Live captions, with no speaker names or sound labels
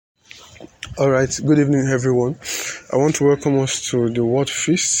All right, good evening, everyone. I want to welcome us to the Word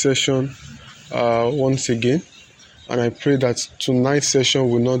Feast session once again, and I pray that tonight's session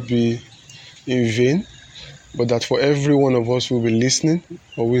will not be in vain, but that for every one of us who will be listening,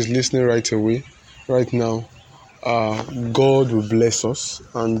 or who is listening right away, right now, God will bless us,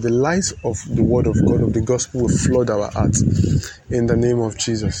 and the light of the Word of God, of the Gospel, will flood our hearts in the name of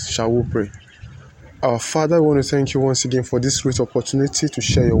Jesus. Shall we pray? Our Father, I want to thank you once again for this great opportunity to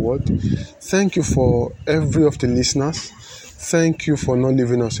share your word. Thank you for every of the listeners. Thank you for not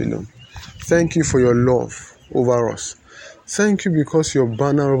leaving us alone. Thank you for your love over us. Thank you because your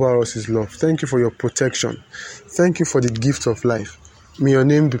banner over us is love. Thank you for your protection. Thank you for the gift of life. May your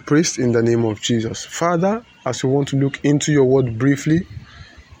name be praised in the name of Jesus. Father, as we want to look into your word briefly,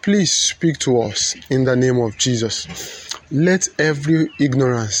 please speak to us in the name of Jesus. Let every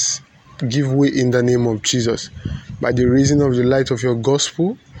ignorance give way in the name of Jesus. By the reason of the light of your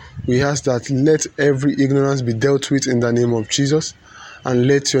gospel, we ask that let every ignorance be dealt with in the name of Jesus, and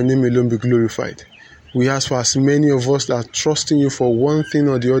let your name alone be glorified. We ask for as many of us that are trusting you for one thing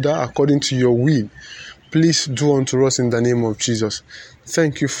or the other according to your will, please do unto us in the name of Jesus.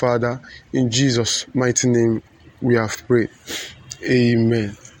 Thank you, Father. In Jesus' mighty name we have prayed.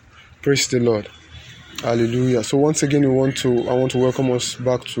 Amen. Praise the Lord. Hallelujah. So once again, I want to welcome us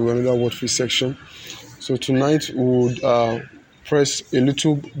back to another Word Feast section. So tonight we would press a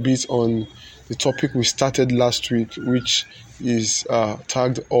little bit on the topic we started last week, which is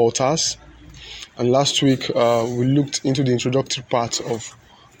tagged altars. And last week we looked into the introductory part of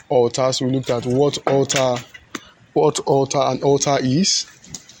altars. We looked at what an altar is.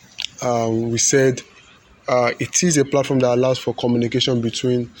 We said it is a platform that allows for communication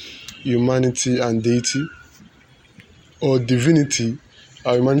between humanity and deity, or divinity,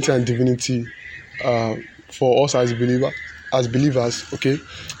 humanity and divinity, for us as believers. Okay,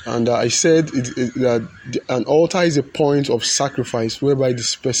 and I said that an altar is a point of sacrifice whereby the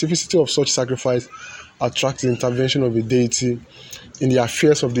specificity of such sacrifice attracts the intervention of a deity in the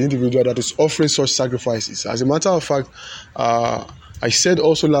affairs of the individual that is offering such sacrifices. As a matter of fact, I said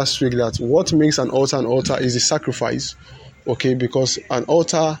also last week that what makes an altar is the sacrifice. Okay, because an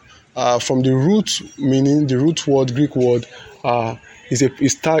altar, from the root meaning, the root word, Greek word, is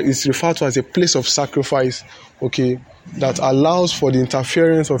referred to as a place of sacrifice. Okay, that allows for the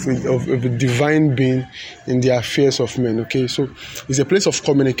interference of a divine being in the affairs of men. Okay, so it's a place of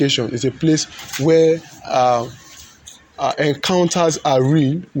communication. It's a place where encounters are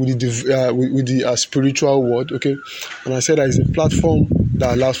real with the spiritual world. Okay, and I said that it's a platform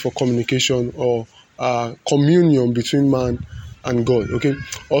that allows for communication or communion between man and God. Okay.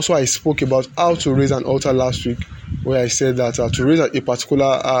 Also, I spoke about how to raise an altar last week, where I said that to raise a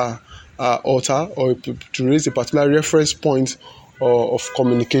particular altar, or to raise a particular reference point of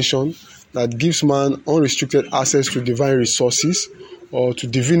communication that gives man unrestricted access to divine resources or to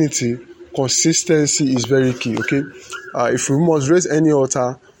divinity, consistency is very key. Okay. If we must raise any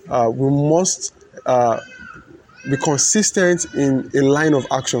altar, we must be consistent in a line of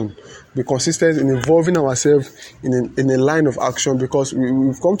action. Be consistent in involving ourselves in a line of action, because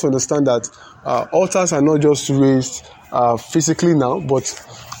we've come to understand that altars are not just raised physically now, but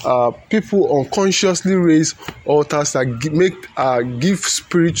people unconsciously raise altars that give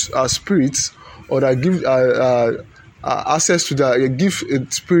spirits, or that give access to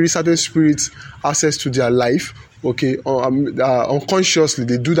certain spirits access to their life. Okay, unconsciously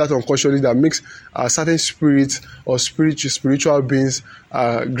they do that unconsciously, that makes certain spirits or spiritual beings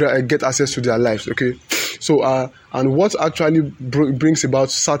get access to their lives. Okay, so and what actually brings about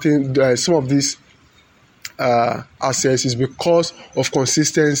some of these access is because of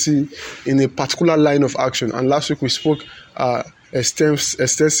consistency in a particular line of action. And last week we spoke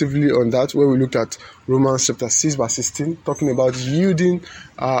extensively on that, where we looked at Romans chapter 6 verse 16, talking about yielding.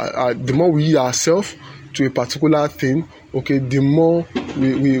 The more we yield ourselves to a particular thing, okay, the more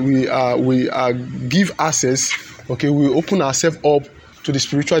we give access. Okay, we open ourselves up to the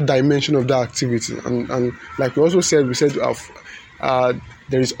spiritual dimension of that activity. And like we also said,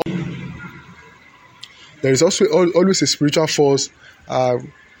 there is also always a spiritual force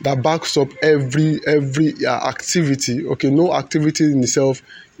that backs up every activity. Okay, no activity in itself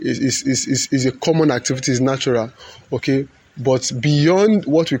is a common activity, is natural. Okay, but beyond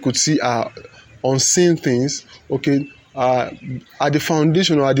what we could see are unseen things. Okay, at the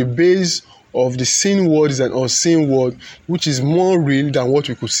foundation or at the base of the seen world is an unseen world, which is more real than what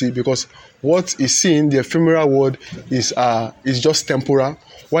we could see, because what is seen, the ephemeral world, is just temporal,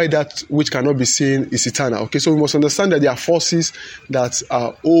 while that which cannot be seen is eternal. Okay, so we must understand that there are forces that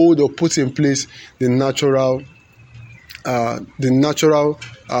hold or put in place the natural the natural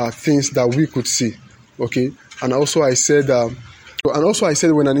things that we could see. Okay, and also I said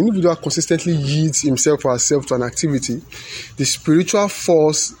when an individual consistently yields himself or herself to an activity, the spiritual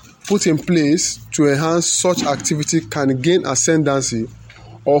force put in place to enhance such activity can gain ascendancy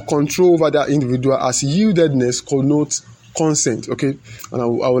or control over that individual, as yieldedness connotes consent. Okay, and I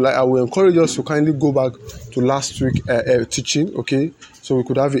will encourage us to kindly go back to last week teaching. Okay, so we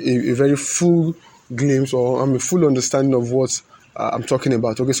could have a very full glimpse or a full understanding of what I'm talking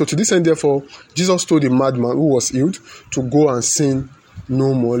about. Okay, so to this end, therefore, Jesus told the madman who was healed to go and sin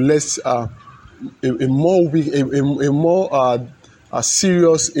no more, lest a more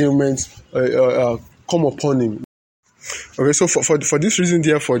serious ailment come upon him. Okay, so for this reason,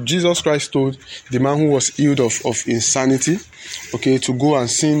 therefore, Jesus Christ told the man who was healed of insanity, okay, to go and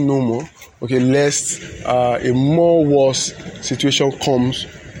sin no more, okay, lest a more worse situation comes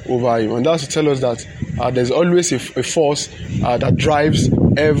over him. And that's to tell us that there's always a force that drives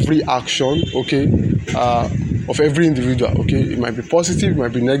every action, okay, of every individual. Okay, it might be positive, it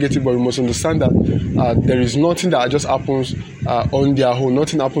might be negative, but we must understand that there is nothing that just happens on their own.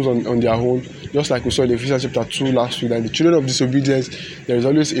 Nothing happens on their own. Just like we saw in Ephesians chapter 2 last week, that in the children of disobedience, there is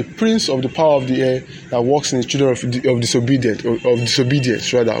always a prince of the power of the air that works in the children of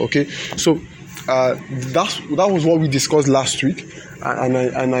disobedience rather. Okay, so that was what we discussed last week, and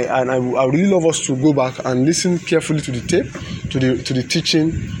I really love us to go back and listen carefully to the tape, to the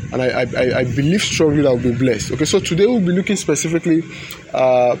teaching, and I believe strongly that we'll be blessed. Okay, so today we'll be looking specifically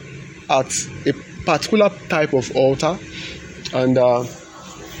at a particular type of altar and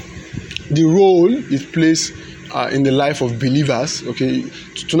the role it plays in the life of believers. Okay,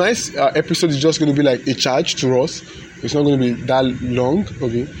 tonight's episode is just going to be like a charge to us. It's not going to be that long.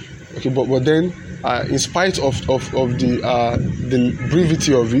 Okay, but then in spite of the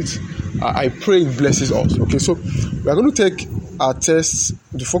brevity of it, I pray it blesses us. Okay, so we are going to take our text.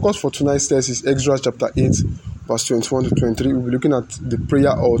 The focus for tonight's test is Exodus chapter 8, verse 21 to 23. We'll be looking at the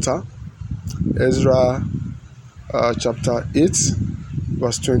prayer altar. Ezra chapter 8,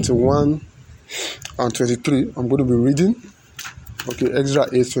 verse 21 and 23. I'm going to be reading. Okay,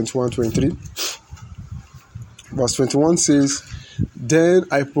 Exodus 8, 21, 23. Verse 21 says, "Then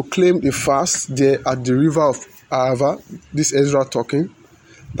I proclaimed a fast there at the river of Ahava," this Ezra talking,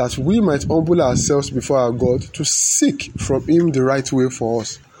 "that we might humble ourselves before our God, to seek from him the right way for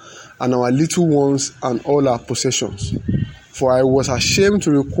us, and our little ones and all our possessions. For I was ashamed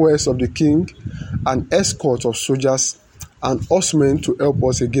to request of the king an escort of soldiers and horsemen to help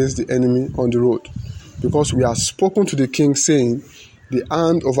us against the enemy on the road, because we have spoken to the king, saying, the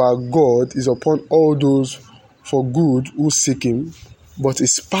hand of our God is upon all those for good who seek him, but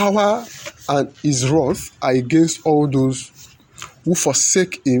his power and his wrath are against all those who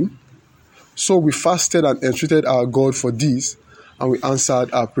forsake him. So we fasted and entreated our God for this, and we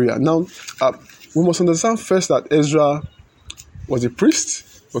answered our prayer." Now, we must understand first that Ezra was a priest,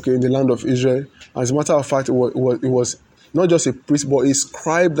 okay, in the land of Israel. As a matter of fact, it was not just a priest, but a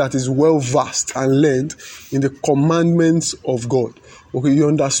scribe that is well versed and learned in the commandments of God. Okay, he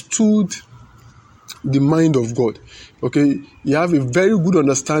understood the mind of God. Okay, you have a very good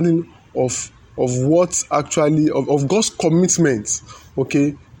understanding of what actually of God's commitment,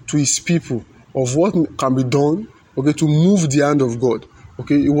 okay, to his people, of what can be done, okay, to move the hand of God.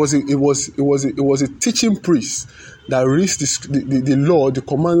 Okay, it was a teaching priest that reached the law, the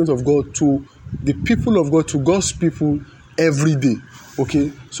commandment of God to the people of God, to God's people every day.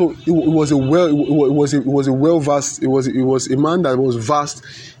 Okay, so it was a man that was vast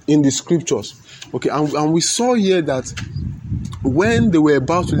in the scriptures. Okay, and we saw here that when they were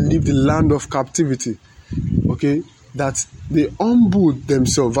about to leave the land of captivity, okay, that they humbled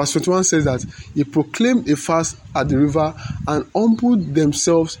themselves. Verse 21 says that he proclaimed a fast at the river and humbled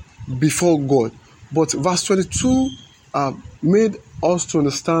themselves before God. But verse 22 made us to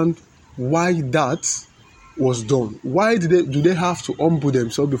understand why that was done. Why do they have to humble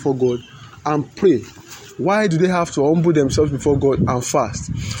themselves before God and pray? Why do they have to humble themselves before God and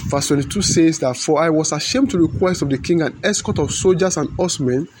fast? Verse 22 says that, "For I was ashamed to request of the king an escort of soldiers and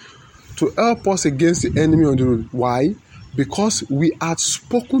horsemen to help us against the enemy on the road." Why? Because we had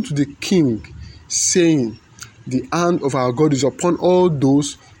spoken to the king, saying, the hand of our God is upon all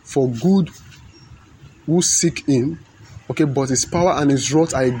those for good who seek him. Okay, but his power and his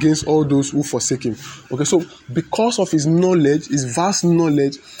wrath are against all those who forsake him. Okay, so because of his knowledge, his vast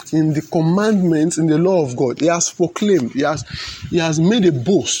knowledge in the commandments, in the law of God, he has proclaimed, he has made a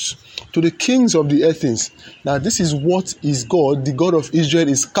boast to the kings of the earths that this is what his God, the God of Israel,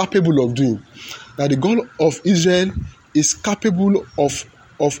 is capable of doing. That the God of Israel is capable of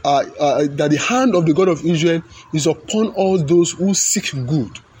that the hand of the God of Israel is upon all those who seek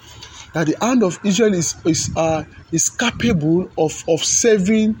good. That the hand of Israel is capable of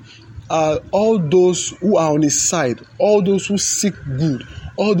saving all those who are on his side, all those who seek good,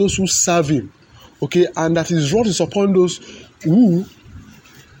 all those who serve him. Okay, and that his wrath is upon those who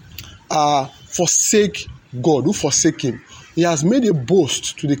forsake God, who forsake him. He has made a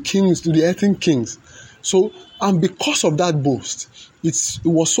boast to the kings, to the earthly kings. So, and because of that boast, it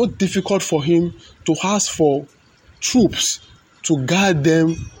was so difficult for him to ask for troops to guard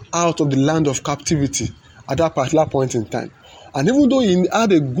them out of the land of captivity at that particular point in time. And even though he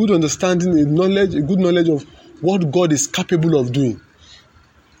had a good understanding, a good knowledge of what God is capable of doing,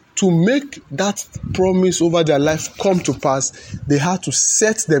 to make that promise over their life come to pass, they had to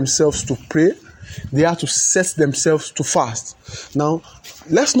set themselves to pray. They had to set themselves to fast. Now,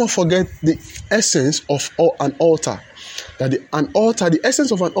 let's not forget the essence of an altar. The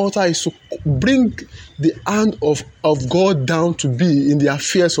essence of an altar is to bring the hand of God down to be in the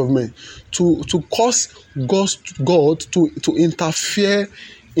affairs of men, to cause God to interfere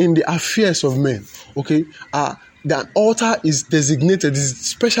in the affairs of men. Okay, the altar is designated, is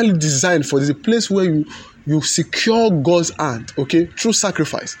specially designed for the place where you secure God's hand. Okay, through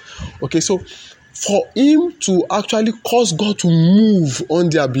sacrifice. Okay, so for him to actually cause God to move on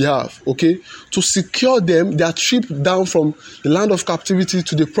their behalf, okay, to secure them, their trip down from the land of captivity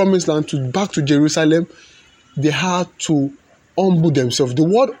to the promised land back to Jerusalem, they had to humble themselves. The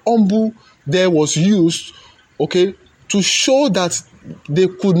word humble there was used, okay, to show that they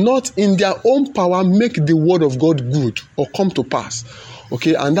could not in their own power make the word of God good or come to pass.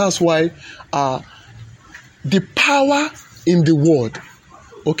 Okay, and that's why the power in the word,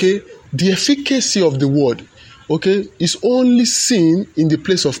 okay, the efficacy of the word, okay, is only seen in the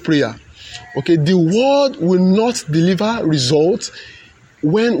place of prayer. Okay, the word will not deliver results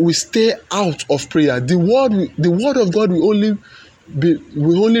when we stay out of prayer. The word of God will only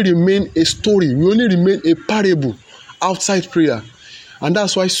remain a story, will only remain a parable outside prayer. And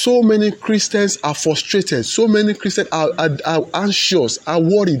that's why so many Christians are frustrated. So many Christians are anxious, are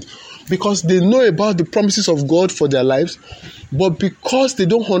worried, because they know about the promises of God for their lives, but because they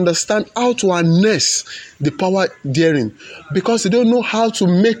don't understand how to harness the power therein, because they don't know how to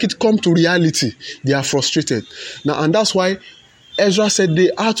make it come to reality, they are frustrated. Now, and that's why Ezra said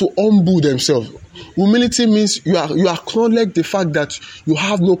they had to humble themselves. Humility means you acknowledge the fact that you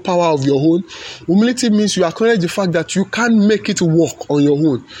have no power of your own. Humility means you acknowledge the fact that you can't make it work on your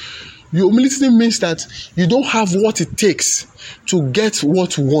own. Humility means that you don't have what it takes to get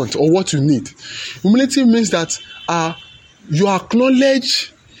what you want or what you need. Humility means that you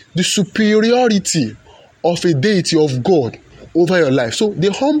acknowledge the superiority of a deity of God over your life. So they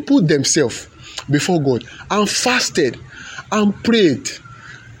humbled themselves before God and fasted and prayed.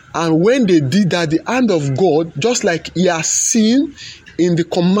 And when they did that, the hand of God, just like he has seen in the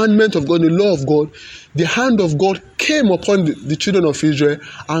commandment of God, the law of God, the hand of God came upon the children of Israel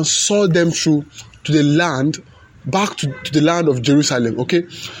and saw them through to the land, back to the land of Jerusalem. Okay,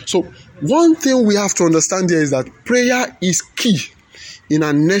 so one thing we have to understand here is that prayer is key in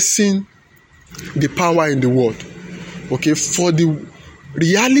harnessing the power in the word. Okay, for the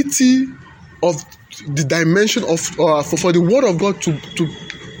reality of the dimension of for the word of God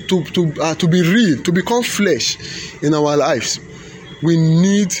to be real, to become flesh in our lives, we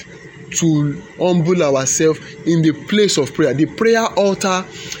need to humble ourselves in the place of prayer. The prayer altar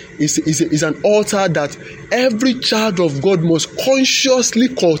is an altar that every child of God must consciously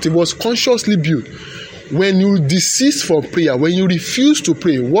cultivate, must consciously build. When you desist from prayer, when you refuse to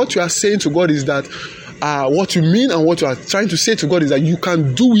pray, what you are saying to God is that what you mean and what you are trying to say to God is that you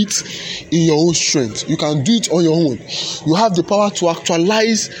can do it in your own strength. You can do it on your own. You have the power to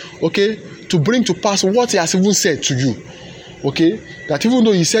actualize, okay, to bring to pass what he has even said to you. Okay, that even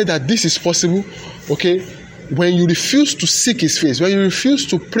though he said that this is possible, okay, when you refuse to seek his face, when you refuse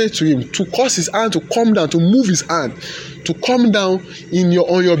to pray to him, to cause his hand to come down, to move his hand, to come down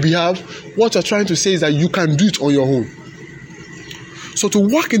on your behalf, what you're trying to say is that you can do it on your own. So to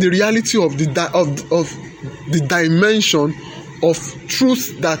walk in the reality of the dimension of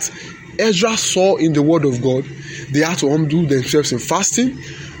truth that Ezra saw in the word of God, they had to humble themselves in fasting,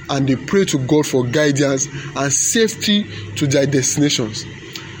 and they pray to God for guidance and safety to their destinations.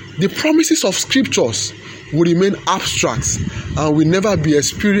 The promises of scriptures will remain abstract and will never be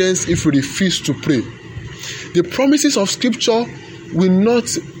experienced if we refuse to pray. The promises of scripture will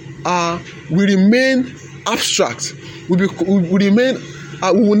remain abstract. We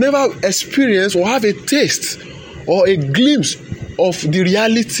will never experience or have a taste or a glimpse of the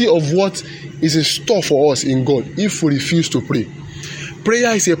reality of what is in store for us in God if we refuse to pray.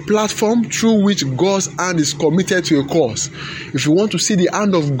 Prayer is a platform through which God's hand is committed to a cause. If you want to see the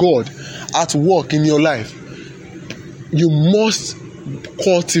hand of God at work in your life, you must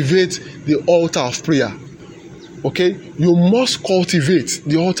cultivate the altar of prayer. Okay? You must cultivate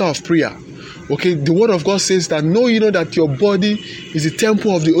the altar of prayer. Okay? The word of God says that, know ye know that your body is the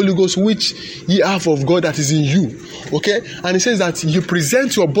temple of the Holy Ghost, which ye have of God that is in you. Okay? And it says that you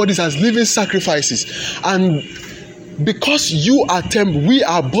present your bodies as living sacrifices. And because we,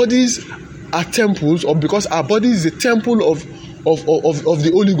 our bodies are temples, or because our body is the temple of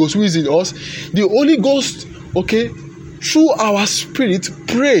the Holy Ghost who is in us, the Holy Ghost, okay, through our spirit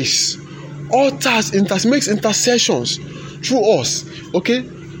prays, altars, makes intercessions through us, okay,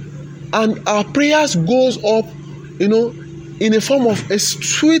 and our prayers goes up, in a form of a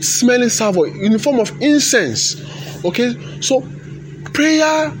sweet smelling savour, in the form of incense. Okay, so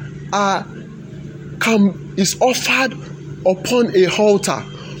prayer is offered upon a altar.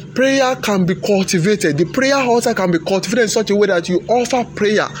 Prayer can be cultivated. The prayer altar can be cultivated in such a way that you offer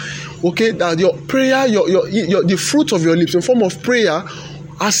prayer. Okay, that your prayer, the fruit of your lips in form of prayer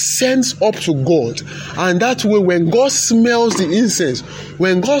ascends up to God. And that way, when God smells the incense,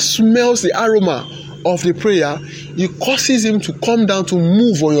 when God smells the aroma of the prayer, it causes him to come down to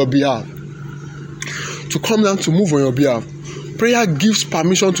move on your behalf. Prayer gives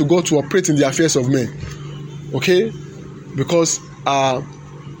permission to God to operate in the affairs of men. Okay? Because as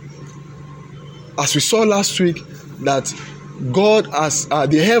we saw last week, that God has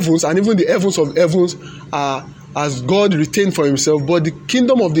the heavens, and even the heavens of heavens has God retained for himself, but the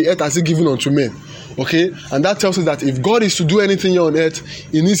kingdom of the earth has he given unto men. Okay? And that tells us that if God is to do anything here on earth,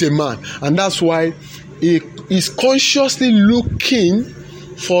 he needs a man. And that's why he is consciously looking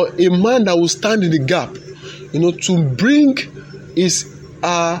for a man that will stand in the gap, to bring his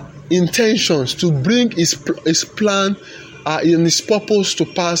intentions, to bring his plan and his purpose to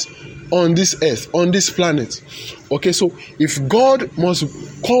pass on this earth, on this planet. Okay, so if God must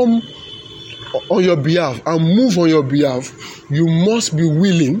come on your behalf and move on your behalf, you must be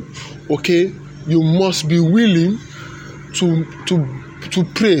willing, okay? You must be willing to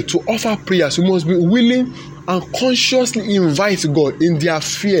pray, to offer prayers. You must be willing and consciously invite God in the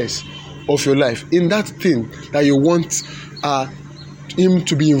affairs of your life, in that thing that you want him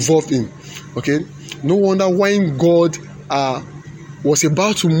to be involved in. Okay? No wonder when God was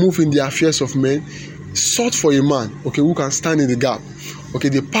about to move in the affairs of men, sought for a man, okay, who can stand in the gap. Okay,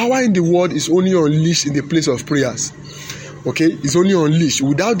 the power in the world is only unleashed in the place of prayers. Okay, it's only unleashed.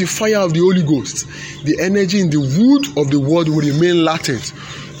 Without the fire of the Holy Ghost, the energy in the wood of the word will remain latent.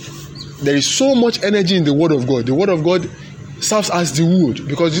 There is so much energy in the word of God. The word of God serves as the wood,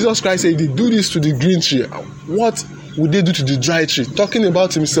 because Jesus Christ said, if they do this to the green tree, what would they do to the dry tree? Talking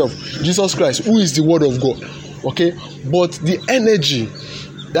about himself, Jesus Christ, who is the word of God. Okay, but the energy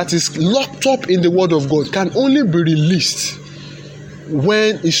that is locked up in the word of God can only be released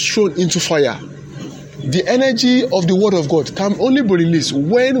when it's thrown into fire. The energy of the word of God can only be released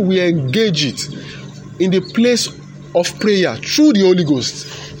when we engage it in the place of prayer through the Holy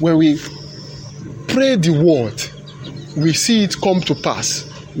Ghost. When we pray the word, we see it come to pass.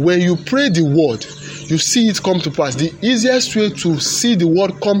 When you pray the word, you see it come to pass. The easiest way to see the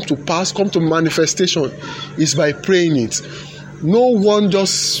word come to pass, come to manifestation, is by praying it. No one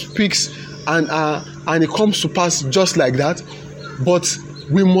just speaks and it comes to pass just like that. But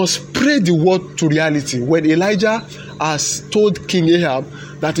we must pray the word to reality. When Elijah has told King Ahab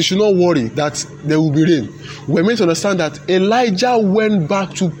that he should not worry, that there will be rain, we're meant to understand that Elijah went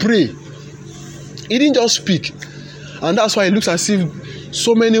back to pray. He didn't just speak. And that's why it looks as if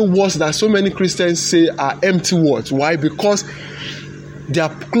so many words that so many Christians say are empty words. Why? Because their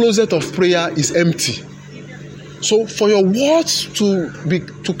closet of prayer is empty. So for your words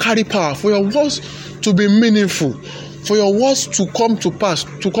to carry power, for your words to be meaningful, for your words to come to pass,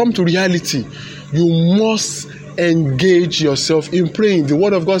 to come to reality, you must engage yourself in praying. The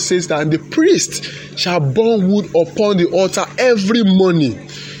word of God says that, and the priest shall burn wood upon the altar every morning.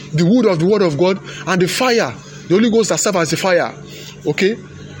 The wood of the word of God and the fire, the Holy Ghost that serves as the fire. Okay?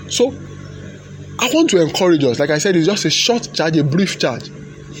 So, I want to encourage us. Like I said, it's just a short charge, a brief charge.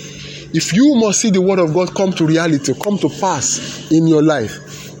 If you must see the word of God come to reality, come to pass in your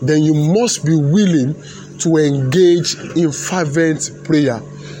life, then you must be willing to engage in fervent prayer.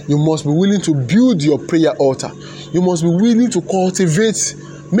 You must be willing to build your prayer altar. You must be willing to cultivate,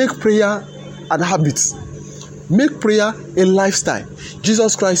 make prayer an habit. Make prayer a lifestyle.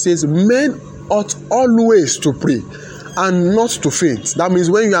 Jesus Christ says, men ought always to pray and not to faint. That means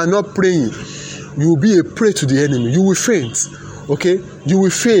when you are not praying, you will be a prey to the enemy. You will faint. Okay, you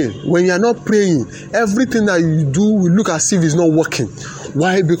will fail. When you are not praying, everything that you do will look as if it's not working.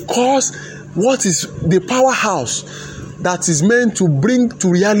 Why? Because what is the powerhouse that is meant to bring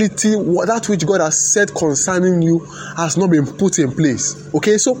to reality that which God has said concerning you has not been put in place.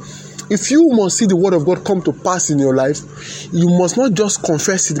 Okay, so if you must see the word of God come to pass in your life, you must not just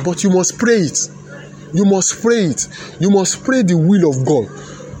confess it, but you must pray it. You must pray it. You must pray the will of God.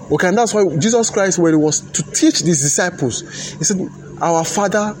 Okay, and that's why Jesus Christ, when he was to teach these disciples, he said, "Our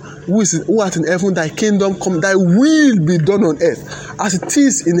Father who art in heaven, thy kingdom come, thy will be done on earth as it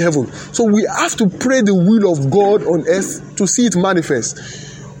is in heaven." So we have to pray the will of God on earth to see it manifest.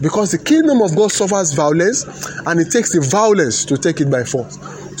 Because the kingdom of God suffers violence, and it takes the violence to take it by force.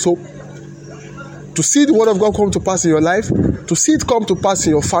 So to see the word of God come to pass in your life, to see it come to pass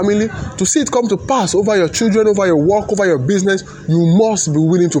in your family, to see it come to pass over your children, over your work, over your business, you must be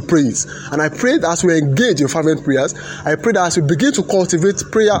willing to pray it. And I pray that as we engage in fervent prayers, I pray that as we begin to cultivate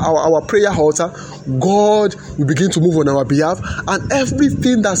prayer, our prayer altar, God will begin to move on our behalf, and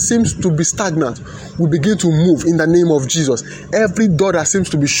everything that seems to be stagnant will begin to move in the name of Jesus. Every door that seems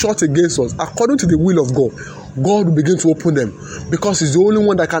to be shut against us, according to the will of God, God will begin to open them, because He's the only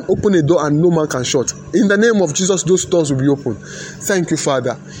one that can open a door and no man can shut. In the name of Jesus, those doors will be open. Thank you,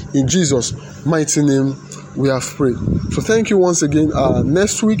 Father. In Jesus' mighty name, we have prayed. So thank you once again.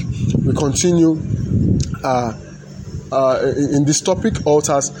 Next week, we continue in this topic,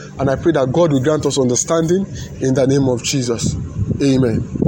 altars, and I pray that God will grant us understanding in the name of Jesus. Amen.